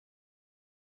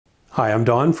Hi, I'm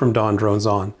Don from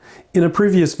DonDronesOn. In a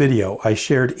previous video, I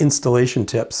shared installation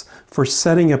tips for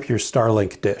setting up your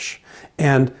Starlink dish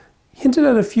and hinted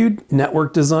at a few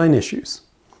network design issues.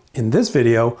 In this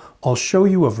video, I'll show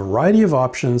you a variety of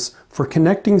options for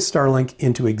connecting Starlink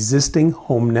into existing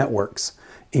home networks,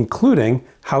 including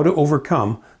how to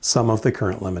overcome some of the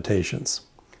current limitations.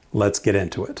 Let's get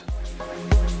into it.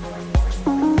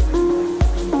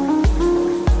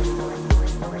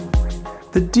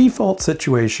 The default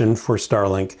situation for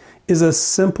Starlink is a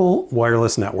simple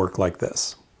wireless network like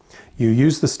this. You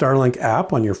use the Starlink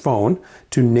app on your phone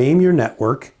to name your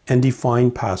network and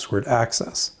define password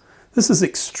access. This is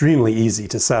extremely easy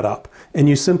to set up, and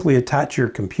you simply attach your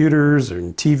computers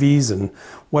and TVs and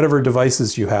whatever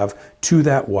devices you have to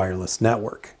that wireless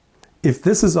network. If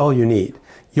this is all you need,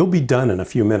 you'll be done in a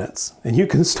few minutes, and you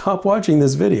can stop watching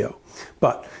this video.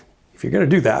 But if you're going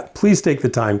to do that, please take the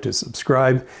time to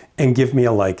subscribe and give me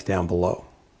a like down below.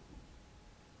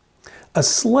 A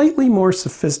slightly more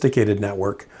sophisticated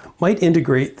network might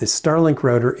integrate the Starlink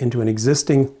router into an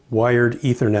existing wired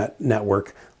Ethernet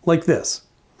network like this.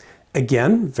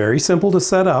 Again, very simple to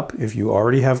set up if you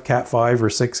already have Cat 5 or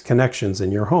 6 connections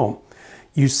in your home.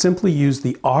 You simply use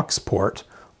the aux port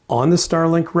on the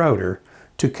Starlink router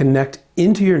to connect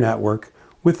into your network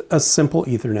with a simple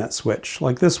Ethernet switch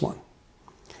like this one.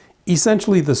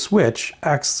 Essentially, the switch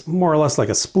acts more or less like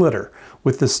a splitter,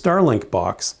 with the Starlink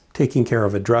box taking care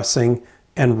of addressing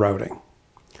and routing.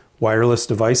 Wireless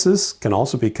devices can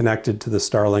also be connected to the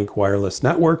Starlink wireless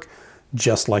network,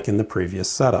 just like in the previous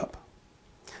setup.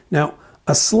 Now,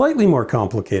 a slightly more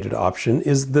complicated option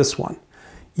is this one.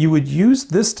 You would use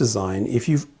this design if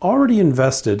you've already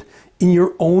invested in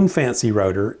your own fancy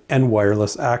router and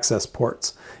wireless access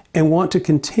ports and want to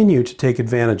continue to take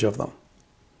advantage of them.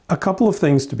 A couple of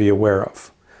things to be aware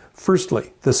of.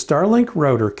 Firstly, the Starlink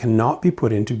router cannot be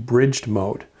put into bridged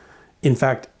mode. In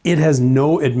fact, it has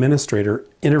no administrator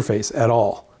interface at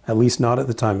all, at least not at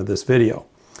the time of this video.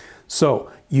 So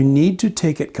you need to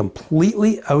take it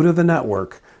completely out of the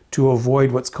network to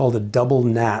avoid what's called a double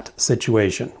NAT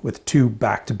situation with two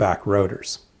back-to-back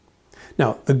routers.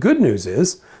 Now, the good news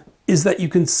is that you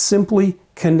can simply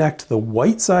connect the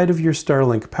white side of your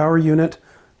Starlink power unit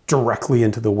directly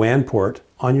into the WAN port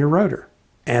on your router,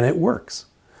 and it works.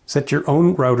 Set your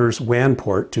own router's WAN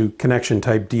port to connection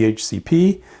type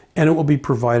DHCP, and it will be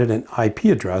provided an IP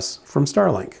address from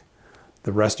Starlink.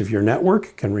 The rest of your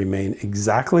network can remain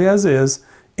exactly as is,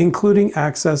 including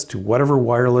access to whatever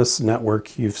wireless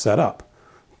network you've set up.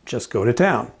 Just go to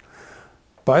town.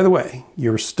 By the way,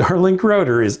 your Starlink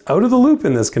router is out of the loop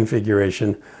in this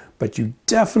configuration, but you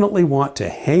definitely want to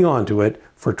hang on to it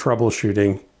for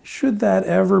troubleshooting should that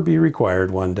ever be required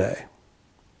one day.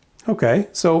 Okay,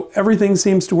 so everything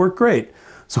seems to work great.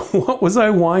 So what was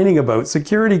I whining about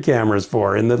security cameras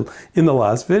for in the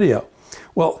last video?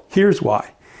 Well, here's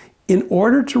why. In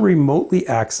order to remotely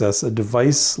access a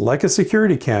device like a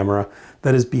security camera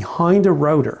that is behind a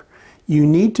router, you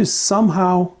need to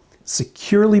somehow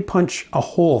securely punch a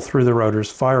hole through the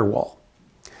router's firewall.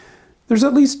 There's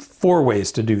at least 4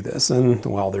 ways to do this, and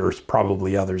well, there's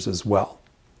probably others as well.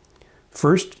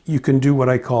 First, you can do what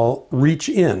I call reach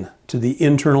in to the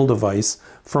internal device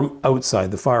from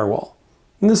outside the firewall.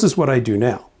 And this is what I do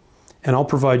now. And I'll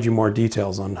provide you more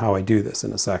details on how I do this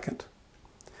in a second.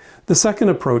 The second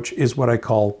approach is what I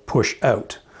call push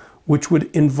out, which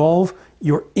would involve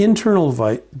your internal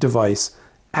device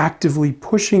actively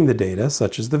pushing the data,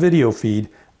 such as the video feed,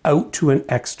 out to an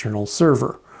external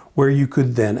server, where you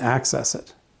could then access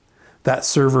it. That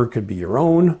server could be your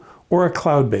own or a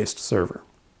cloud-based server.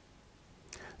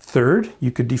 Third,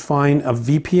 you could define a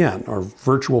VPN, or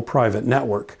virtual private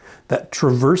network, that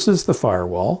traverses the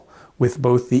firewall with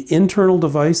both the internal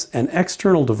device and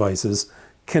external devices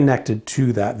connected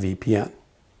to that VPN.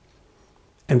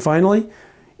 And finally,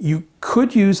 you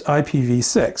could use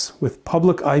IPv6 with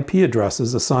public IP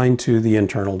addresses assigned to the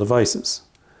internal devices.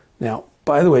 Now,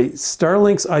 by the way,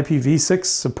 Starlink's IPv6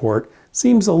 support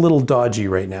seems a little dodgy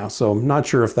right now, so I'm not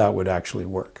sure if that would actually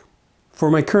work. For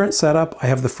my current setup, I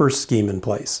have the first scheme in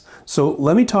place. So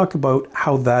let me talk about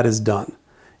how that is done.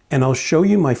 And I'll show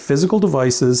you my physical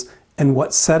devices and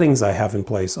what settings I have in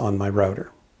place on my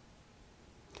router.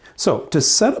 So to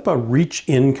set up a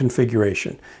reach-in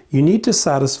configuration, you need to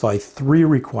satisfy 3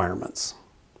 requirements.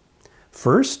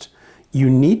 First, you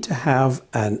need to have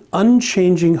an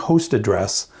unchanging host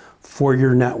address for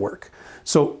your network.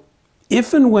 So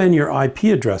if and when your IP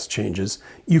address changes,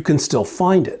 you can still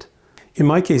find it. In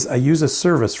my case, I use a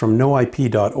service from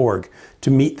noip.org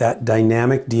to meet that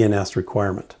dynamic DNS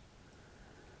requirement.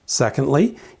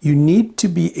 Secondly, you need to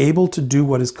be able to do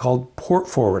what is called port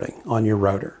forwarding on your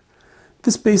router.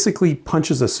 This basically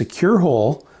punches a secure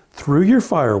hole through your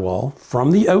firewall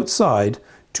from the outside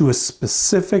to a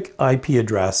specific IP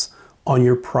address on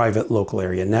your private local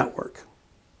area network.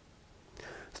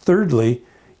 Thirdly,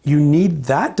 you need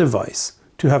that device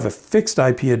to have a fixed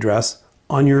IP address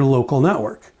on your local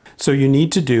network. So you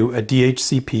need to do a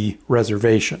DHCP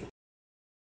reservation.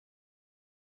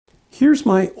 Here's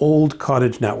my old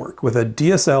cottage network with a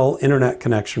DSL internet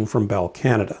connection from Bell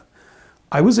Canada.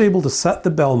 I was able to set the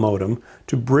Bell modem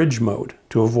to bridge mode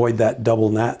to avoid that double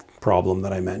NAT problem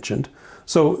that I mentioned.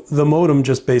 So the modem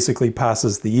just basically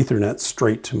passes the Ethernet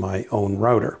straight to my own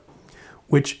router,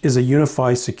 which is a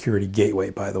Unifi security gateway,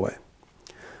 by the way.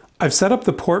 I've set up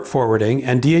the port forwarding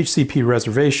and DHCP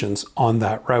reservations on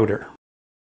that router.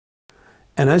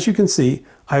 And as you can see,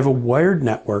 I have a wired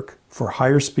network for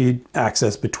higher speed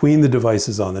access between the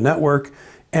devices on the network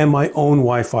and my own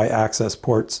Wi-Fi access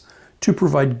ports to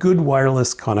provide good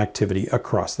wireless connectivity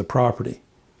across the property.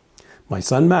 My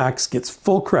son Max gets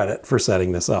full credit for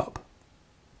setting this up.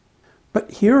 But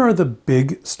here are the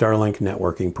big Starlink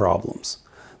networking problems.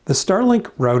 The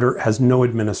Starlink router has no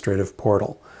administrative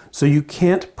portal, so you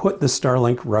can't put the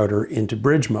Starlink router into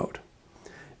bridge mode.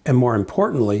 And more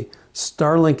importantly,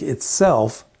 Starlink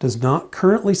itself does not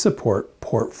currently support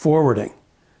port forwarding,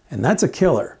 and that's a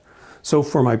killer. So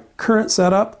for my current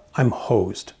setup, I'm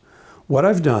hosed. What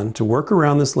I've done to work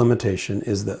around this limitation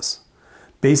is this.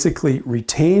 Basically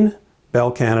retain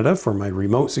Bell Canada for my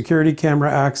remote security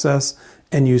camera access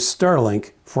and use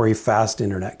Starlink for a fast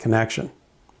internet connection.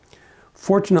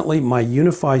 Fortunately, my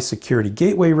Unifi security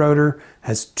gateway router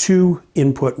has 2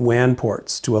 input WAN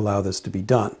ports to allow this to be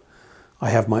done. I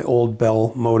have my old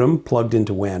Bell modem plugged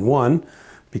into WAN 1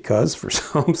 because for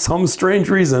some strange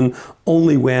reason,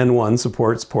 only WAN 1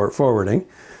 supports port forwarding.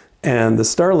 And the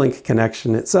Starlink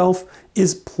connection itself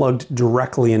is plugged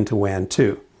directly into WAN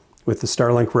 2 with the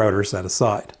Starlink router set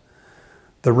aside.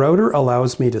 The router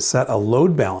allows me to set a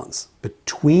load balance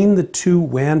between the 2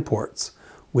 WAN ports,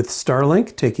 with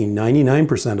Starlink taking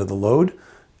 99% of the load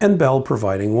and Bell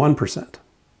providing 1%.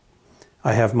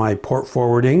 I have my port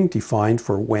forwarding defined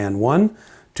for WAN 1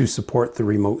 to support the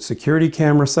remote security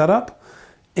camera setup,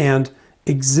 and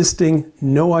existing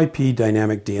no IP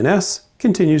dynamic DNS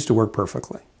continues to work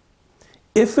perfectly.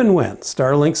 If and when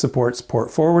Starlink supports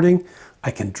port forwarding,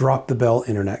 I can drop the Bell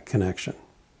internet connection.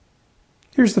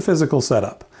 Here's the physical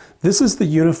setup. This is the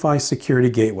Unifi security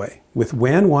gateway with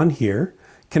WAN 1 here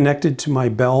connected to my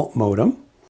Bell modem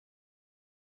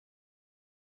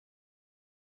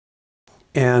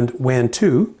and WAN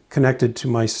 2 connected to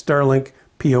my Starlink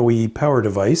PoE power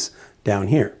device down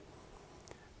here.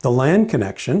 The LAN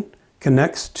connection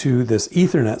connects to this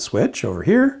Ethernet switch over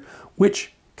here,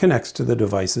 which connects to the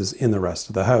devices in the rest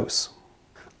of the house.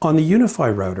 On the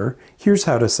Unifi router, here's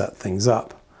how to set things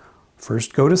up.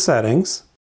 First, go to Settings,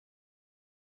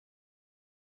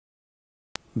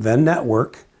 then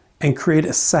Network, and create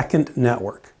a second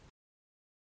network.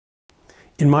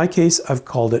 In my case, I've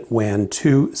called it WAN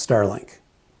 2 Starlink.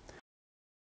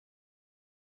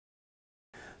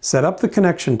 Set up the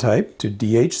connection type to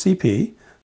DHCP,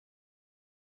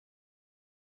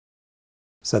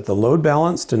 set the load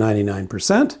balance to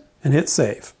 99%, and hit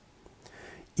Save.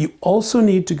 You also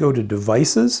need to go to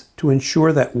Devices to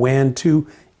ensure that WAN 2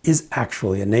 is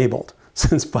actually enabled,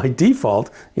 since by default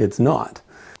it's not.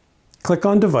 Click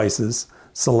on Devices,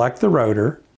 select the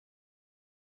router,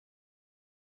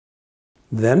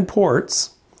 then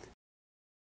Ports,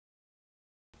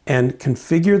 and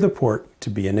configure the port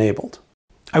to be enabled.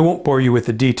 I won't bore you with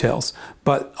the details,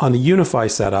 but on the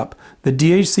Unifi setup, the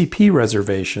DHCP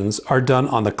reservations are done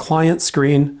on the client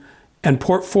screen and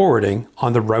port forwarding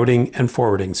on the routing and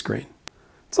forwarding screen.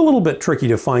 It's a little bit tricky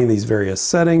to find these various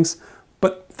settings,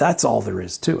 but that's all there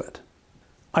is to it.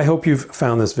 I hope you've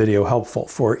found this video helpful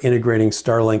for integrating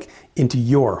Starlink into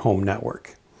your home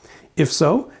network. If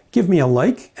so, give me a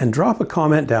like and drop a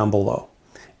comment down below.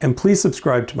 And please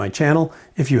subscribe to my channel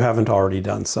if you haven't already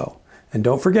done so. And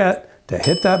don't forget to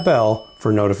hit that bell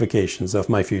for notifications of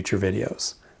my future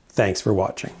videos. Thanks for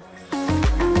watching.